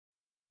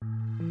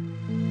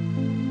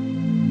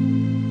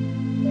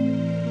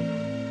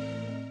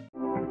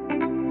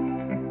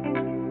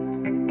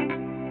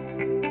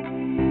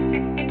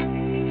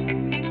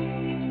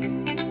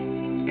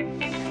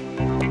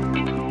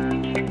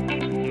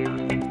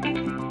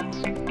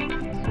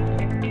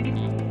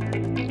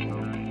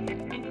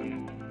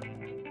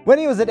When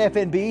he was at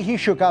FNB, he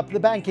shook up the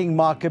banking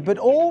market, but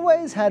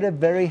always had a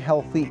very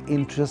healthy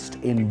interest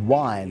in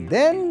wine.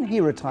 Then he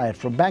retired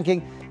from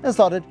banking and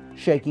started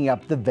shaking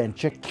up the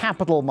venture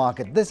capital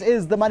market. This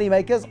is the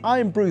Moneymakers.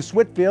 I'm Bruce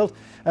Whitfield,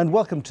 and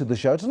welcome to the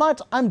show. Tonight,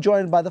 I'm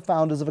joined by the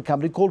founders of a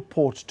company called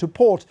Port to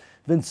Port,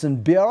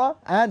 Vincent Buhrer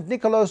and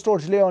Nicolo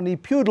Stortiglione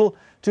Pudel,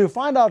 to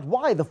find out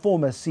why the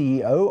former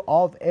CEO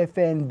of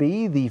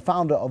FNB, the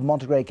founder of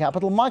Monterey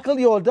Capital, Michael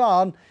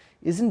Jordaan,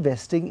 is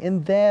investing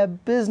in their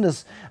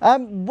business.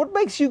 What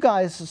makes you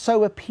guys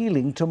so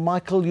appealing to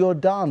Michael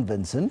Jordaan,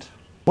 Vincent?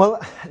 Well,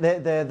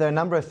 there are a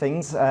number of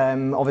things.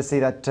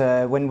 Obviously, that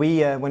when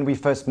we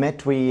first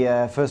met, we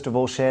first of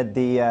all shared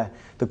the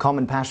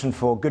common passion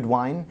for good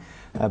wine.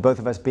 Both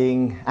of us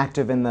being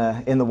active in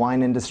the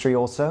wine industry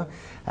also,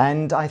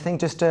 and I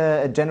think just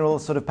a general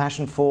sort of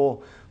passion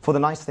for the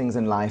nice things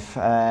in life.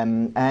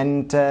 The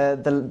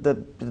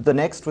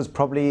next was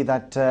probably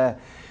that.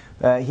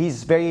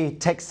 He's very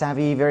tech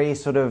savvy, very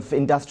sort of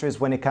industrious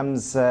when it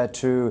comes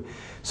to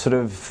sort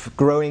of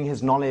growing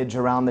his knowledge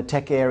around the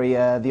tech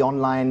area, the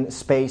online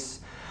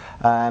space.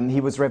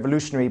 He was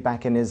revolutionary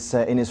back in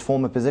his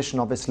former position,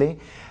 obviously.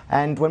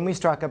 And when we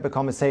struck up a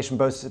conversation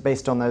both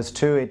based on those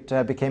two,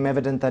 it became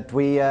evident that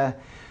we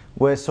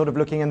were sort of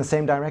looking in the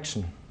same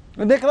direction.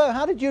 Nicolo,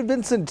 how did you and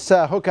Vincent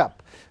hook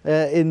up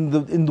in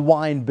the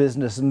wine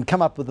business and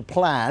come up with a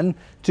plan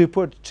to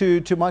put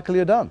to Michael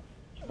Jordaan?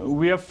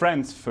 We are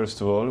friends,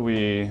 first of all.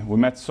 We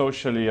met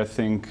socially, I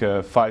think,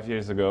 5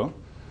 years ago.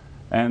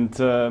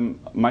 And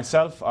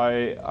myself,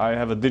 I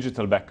have a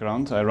digital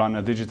background. I run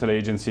a digital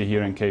agency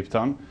here in Cape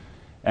Town.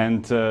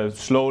 And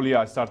slowly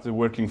I started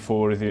working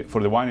for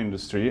the wine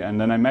industry.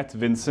 And then I met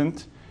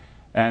Vincent.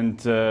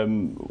 And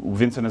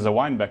Vincent has a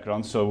wine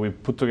background, so we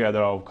put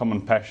together our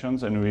common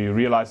passions and we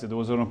realized that there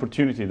was an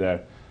opportunity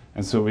there.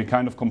 And so we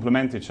kind of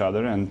complement each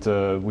other,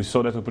 and we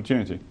saw that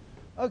opportunity.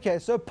 Okay,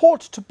 so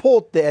Port to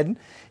Port then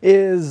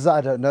is,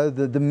 I don't know,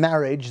 the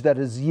marriage that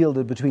is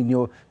yielded between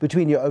you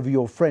over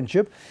your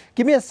friendship.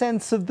 Give me a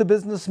sense of the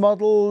business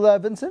model,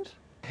 Vincent.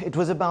 It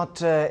was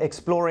about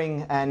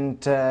exploring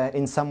and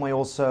in some way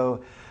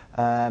also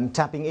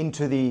tapping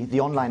into the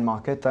online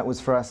market. That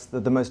was for us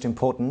the most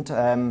important.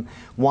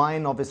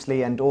 Wine,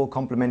 obviously, and all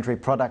complementary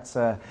products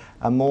are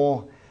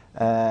more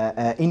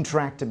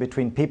interactive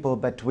between people,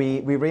 but we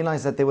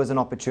realized that there was an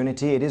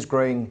opportunity. It is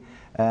growing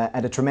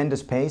at a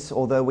tremendous pace,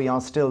 although we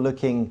are still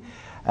looking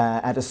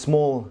at a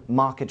small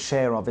market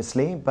share,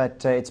 obviously,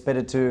 but it's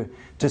better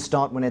to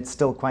start when it's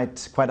still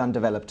quite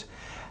undeveloped.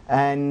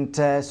 And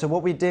so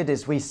what we did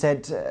is we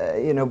said,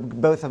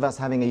 both of us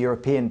having a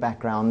European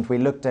background, we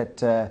looked at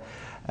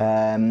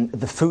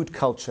the food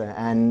culture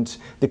and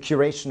the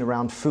curation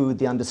around food,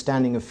 the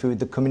understanding of food,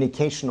 the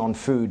communication on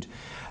food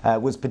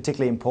was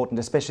particularly important,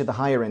 especially the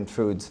higher end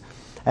foods.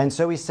 And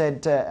so we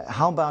said,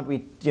 how about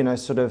we,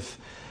 sort of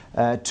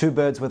two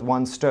birds with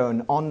one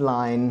stone,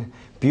 online,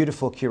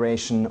 beautiful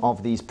curation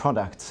of these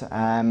products.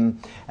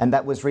 And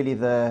that was really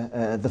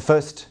the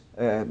first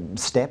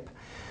step.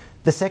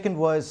 The second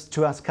was,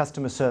 to us,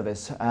 customer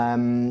service.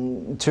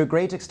 To a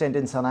great extent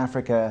in South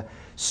Africa,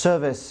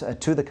 service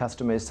to the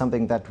customer is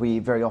something that we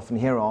very often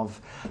hear of,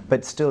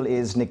 but still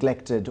is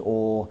neglected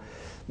or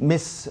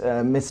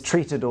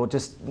mistreated or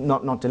just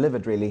not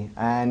delivered, really.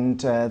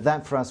 And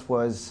that for us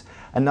was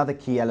another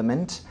key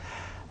element.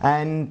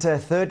 And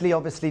thirdly,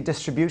 obviously,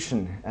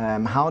 distribution.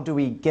 How do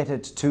we get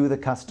it to the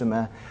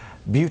customer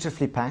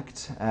beautifully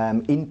packed,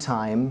 in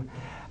time,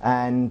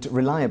 and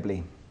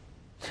reliably?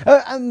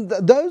 And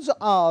those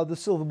are the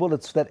silver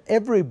bullets that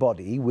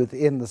everybody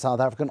within the South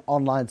African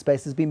online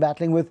space has been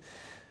battling with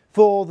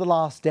for the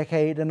last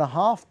decade and a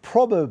half,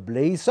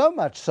 probably so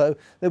much so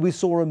that we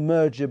saw a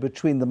merger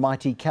between the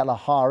mighty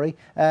Kalahari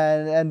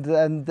and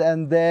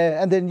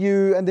their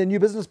new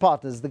business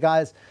partners, the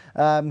guys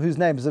whose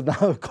names have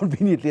now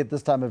conveniently at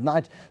this time of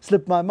night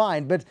slipped my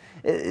mind. But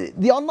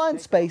the online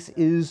space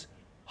is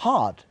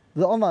hard.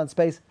 The online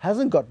space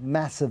hasn't got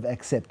massive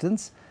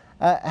acceptance.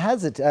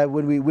 Has it,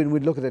 when we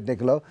look at it,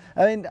 Nicolo?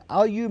 I mean,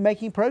 are you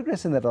making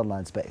progress in that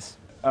online space?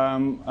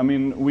 I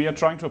mean, we are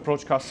trying to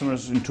approach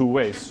customers in two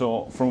ways.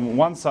 So from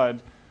one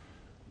side,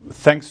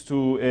 thanks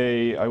to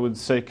I would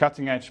say,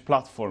 cutting-edge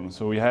platform.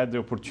 So we had the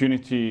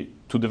opportunity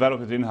to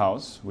develop it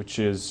in-house, which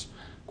is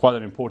quite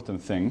an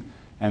important thing,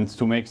 and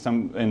to make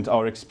and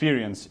our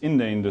experience in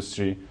the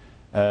industry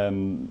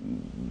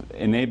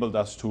enabled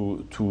us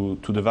to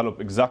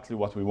develop exactly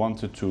what we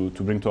wanted to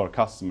bring to our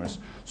customers.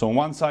 So on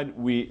one side,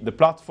 the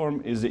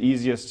platform is the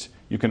easiest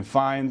you can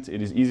find.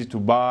 It is easy to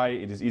buy.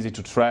 It is easy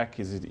to track.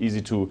 It is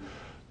easy to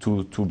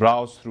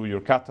browse through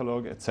your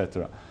catalog,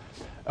 etc.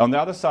 On the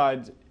other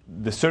side,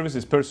 the service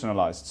is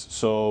personalized.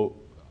 So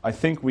I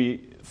think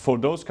for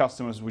those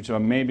customers which are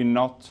maybe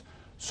not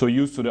so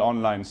used to the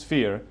online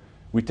sphere,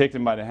 we take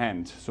them by the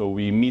hand. So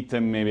we meet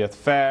them maybe at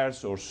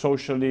fairs or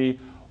socially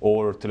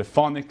or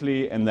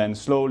telephonically, and then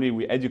slowly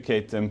we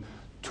educate them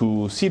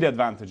to see the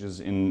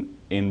advantages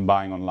in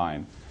buying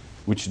online,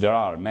 which there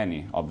are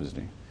many,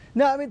 obviously.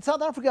 No, I mean,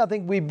 South Africa, I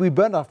think we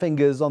burned our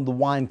fingers on the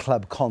wine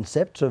club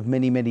concept of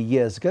many, many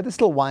years ago. There's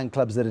still wine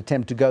clubs that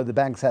attempt to go. The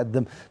banks had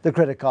them. The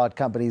credit card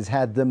companies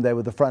had them. They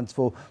were the fronts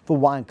for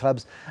wine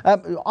clubs.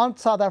 Aren't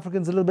South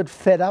Africans a little bit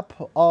fed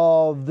up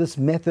of this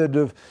method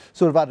of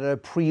sort of, I don't know,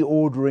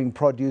 pre-ordering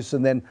produce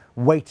and then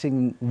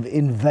waiting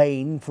in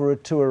vain for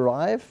it to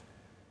arrive?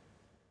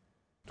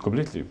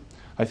 Completely.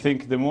 I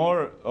think the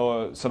more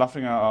South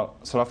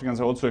Africans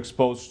are also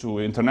exposed to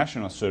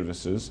international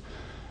services,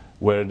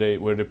 where they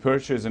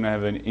purchase and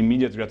have an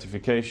immediate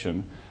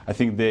gratification, I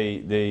think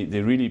they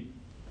really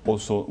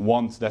also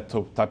want that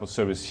type of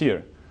service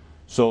here.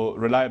 So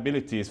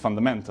reliability is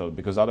fundamental,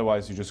 because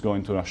otherwise you just go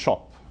into a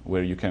shop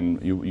where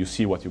you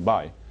see what you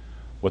buy.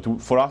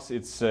 But for us,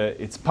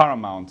 it's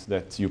paramount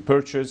that you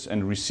purchase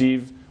and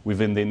receive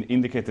within the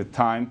indicated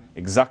time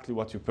exactly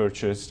what you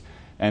purchased.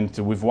 And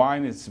with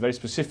wine, it's very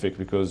specific,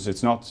 because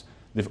it's not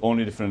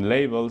only different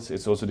labels,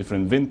 it's also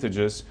different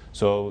vintages.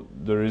 So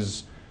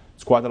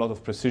it's quite a lot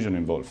of precision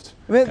involved.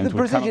 I mean, the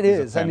precision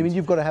is, I mean,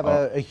 you've got to have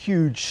a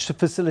huge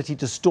facility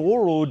to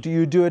store, or do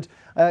you do it,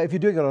 if you're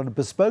doing it on a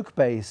bespoke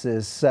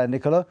basis,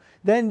 Nicolo,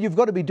 then you've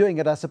got to be doing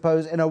it, I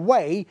suppose, in a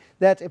way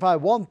that if I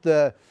want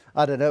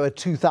I don't know, a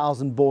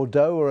 2000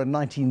 Bordeaux or a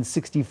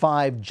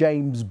 1965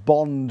 James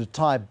Bond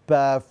type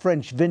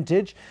French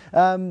vintage,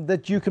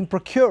 that you can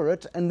procure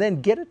it and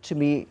then get it to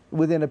me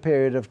within a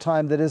period of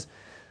time that is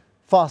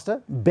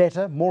faster,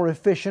 better, more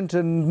efficient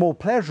and more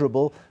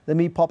pleasurable than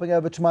me popping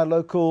over to my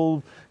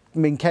local,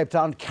 in Cape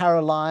Town,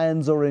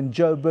 Caroline's, or in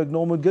Joburg,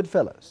 Norman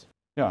Goodfellows.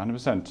 Yeah,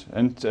 100%.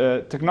 And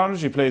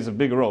technology plays a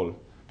big role,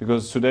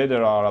 because today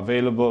there are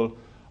available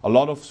a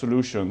lot of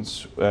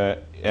solutions,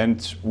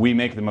 and we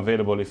make them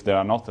available if they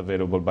are not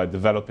available by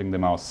developing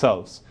them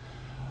ourselves,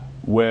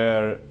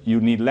 where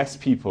you need less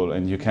people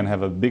and you can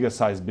have a bigger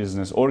size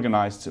business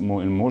organized in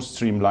a more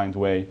streamlined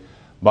way,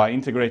 by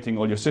integrating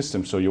all your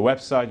systems, so your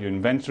website, your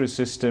inventory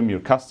system, your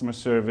customer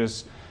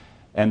service,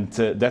 and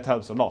that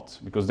helps a lot,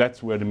 because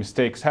that's where the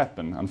mistakes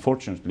happen,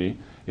 unfortunately,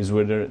 is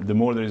where the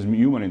more there is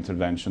human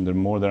intervention, the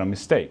more there are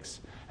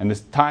mistakes. And the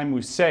time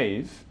we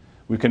save,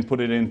 we can put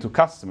it into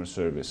customer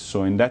service,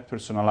 so in that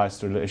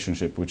personalized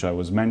relationship which I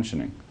was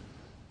mentioning.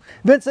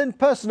 Vincent,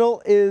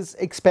 personal is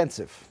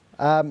expensive.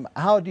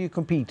 How do you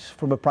compete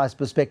from a price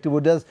perspective,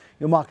 or does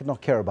your market not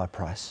care about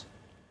price?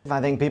 I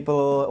think people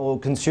or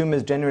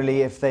consumers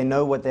generally, if they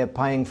know what they're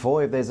paying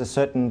for, if there's a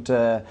certain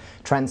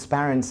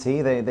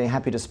transparency, they're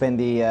happy to spend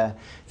the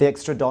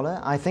extra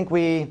dollar. I think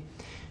we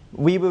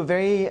were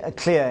very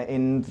clear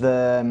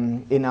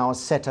in our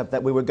setup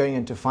that we were going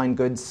into fine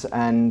goods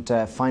and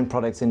fine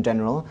products in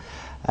general.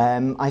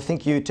 I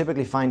think you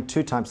typically find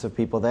two types of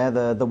people there.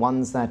 The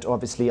ones that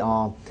obviously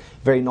are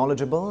very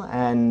knowledgeable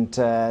and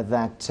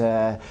that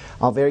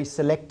are very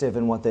selective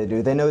in what they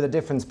do. They know the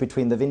difference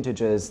between the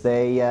vintages.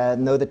 They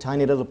know the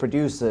tiny little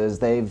producers.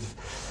 They've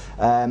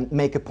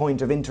make a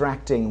point of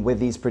interacting with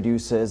these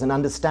producers and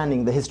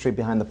understanding the history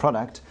behind the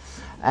product.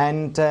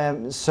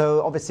 And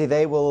so obviously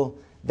they will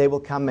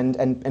come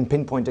and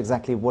pinpoint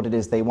exactly what it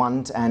is they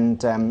want, and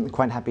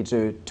quite happy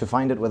to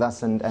find it with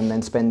us and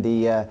then spend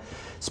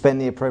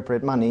the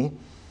appropriate money.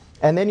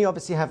 And then you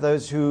obviously have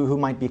those who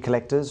might be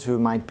collectors, who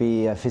might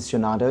be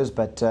aficionados,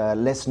 but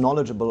less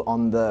knowledgeable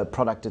on the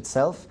product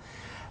itself.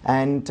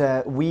 And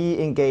we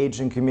engage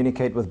and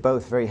communicate with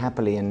both very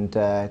happily and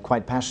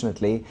quite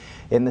passionately,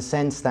 in the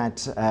sense that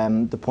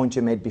the point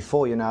you made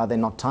before, they're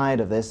not tired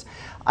of this.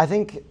 I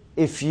think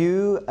if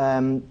you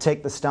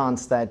take the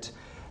stance that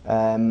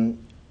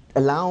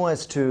allow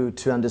us to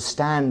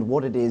understand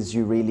what it is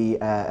you really,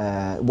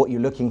 what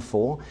you're looking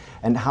for,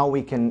 and how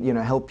we can,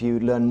 help you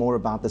learn more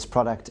about this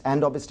product,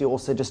 and obviously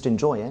also just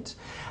enjoy it,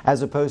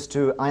 as opposed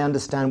to, I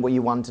understand what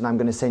you want and I'm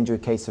going to send you a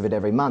case of it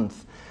every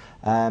month.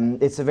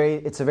 It's a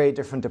very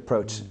different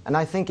approach. And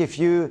I think if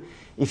you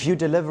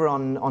deliver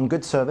on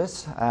good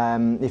service,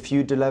 if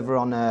you deliver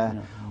on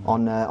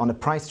a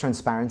price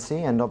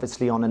transparency, and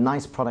obviously on a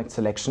nice product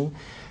selection,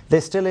 there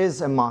still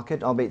is a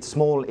market, albeit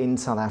small, in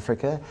South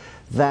Africa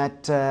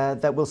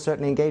that will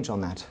certainly engage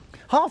on that.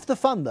 Half the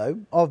fun, though,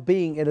 of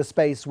being in a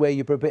space where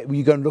you go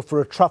and look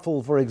for a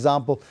truffle, for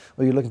example,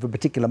 or you're looking for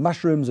particular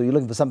mushrooms, or you're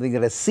looking for something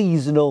that is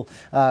seasonal,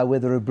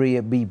 whether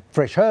it be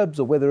fresh herbs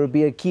or whether it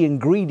be a key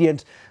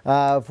ingredient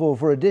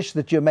for a dish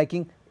that you're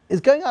making,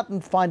 is going out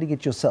and finding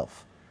it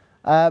yourself.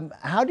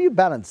 How do you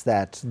balance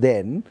that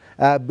then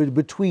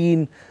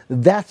between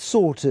that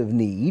sort of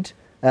need,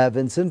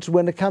 Vincent,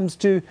 when it comes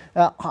to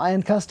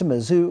high-end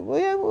customers who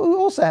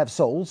also have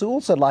souls, who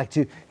also like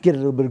to get a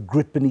little bit of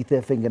grit beneath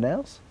their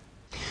fingernails?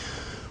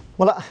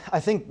 Well, I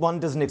think one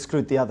doesn't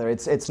exclude the other.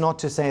 It's not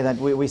to say that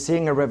we're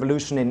seeing a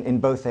revolution in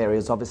both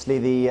areas. Obviously,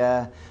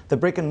 the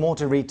brick and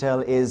mortar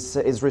retail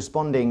is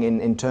responding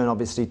in turn,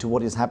 obviously, to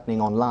what is happening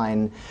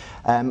online.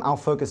 Our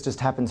focus just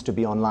happens to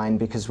be online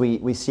because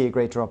we see a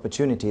greater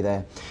opportunity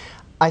there.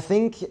 I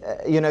think,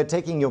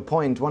 taking your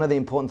point, one of the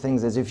important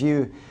things is if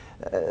you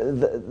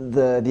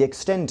the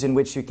extent in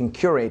which you can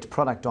curate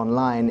product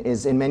online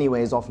is in many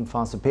ways often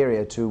far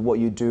superior to what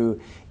you do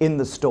in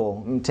the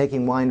store.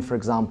 Taking wine, for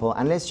example,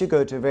 unless you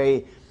go to a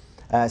very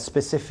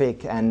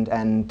specific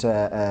and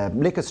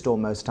liquor store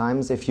most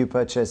times. If you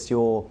purchase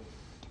your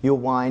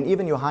wine,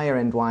 even your higher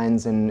end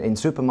wines in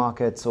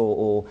supermarkets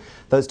or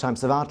those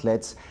types of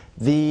outlets,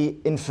 the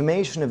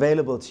information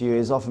available to you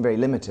is often very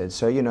limited.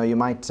 So, you know, you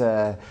might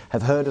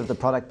have heard of the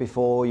product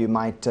before, you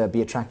might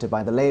be attracted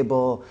by the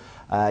label,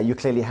 you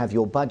clearly have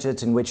your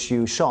budget in which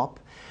you shop.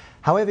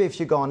 However, if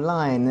you go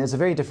online, there's a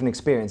very different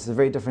experience, a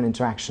very different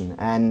interaction,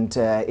 and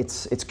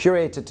it's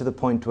curated to the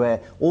point where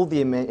all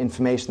the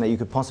information that you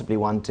could possibly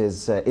want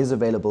is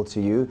available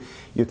to you.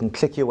 You can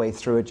click your way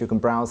through it, you can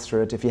browse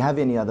through it. If you have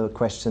any other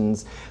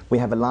questions, we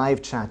have a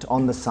live chat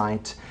on the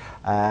site.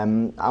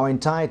 Our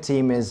entire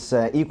team is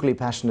equally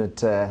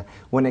passionate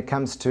when it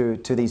comes to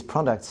these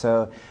products.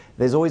 So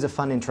there's always a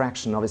fun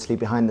interaction, obviously,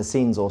 behind the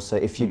scenes also,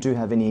 if you do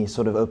have any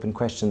sort of open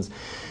questions.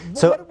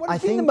 So what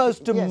has been the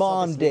most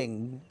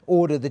demanding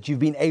order that you've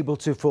been able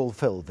to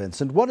fulfill,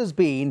 Vincent? What has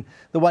been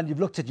the one you've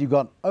looked at, you've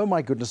gone, oh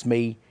my goodness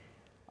me,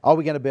 are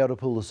we going to be able to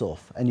pull this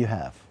off? And you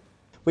have.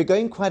 We're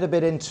going quite a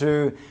bit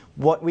into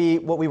what we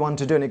want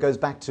to do, and it goes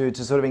back to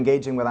sort of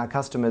engaging with our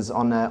customers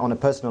on a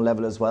personal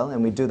level as well,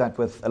 and we do that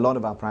with a lot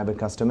of our private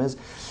customers.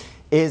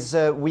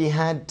 We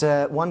had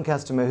one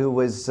customer who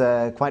was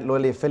quite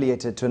loyally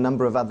affiliated to a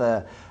number of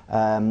other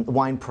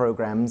wine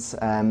programs,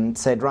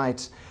 said,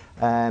 right,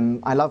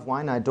 I love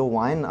wine, I adore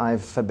wine,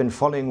 I've been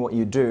following what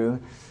you do,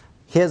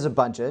 here's a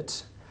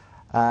budget,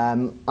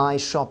 I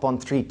shop on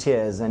 3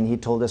 tiers, and he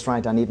told us,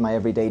 right, I need my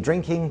everyday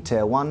drinking,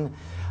 tier 1,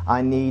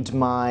 I need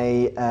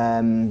my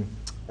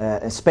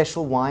a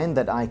special wine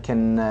that I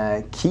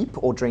can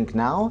keep or drink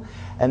now,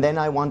 and then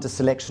I want a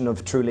selection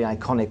of truly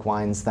iconic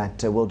wines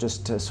that will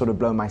just sort of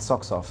blow my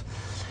socks off.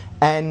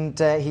 And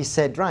he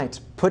said, right,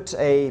 put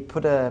a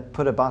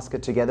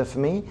basket together for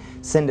me,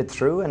 send it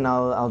through, and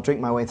I'll drink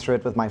my way through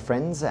it with my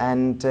friends,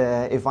 and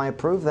if I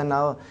approve, then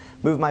I'll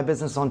move my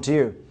business on to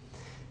you.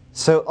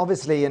 So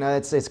obviously, you know,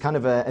 it's kind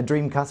of a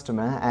dream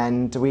customer,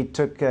 and we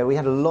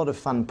had a lot of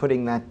fun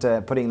putting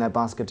that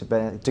basket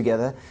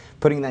together,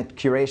 putting that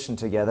curation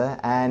together,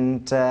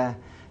 and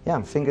yeah,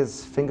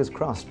 fingers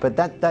crossed. But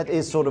that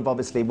is sort of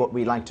obviously what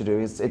we like to do.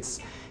 It's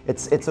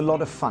a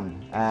lot of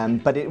fun,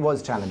 but it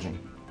was challenging.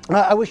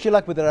 I wish you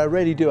luck with it, I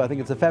really do. I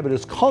think it's a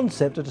fabulous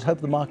concept. I just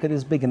hope the market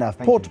is big enough.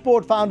 Port to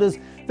Port founders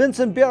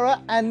Vincent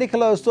Buhrer and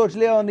Nicolo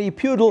Stortiglione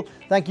Pudel,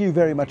 thank you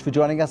very much for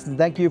joining us, and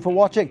thank you for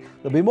watching.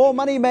 There'll be more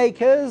money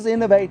makers,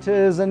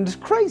 innovators and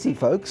crazy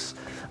folks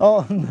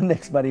on the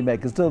next Money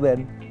Makers. Till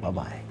then,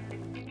 bye-bye.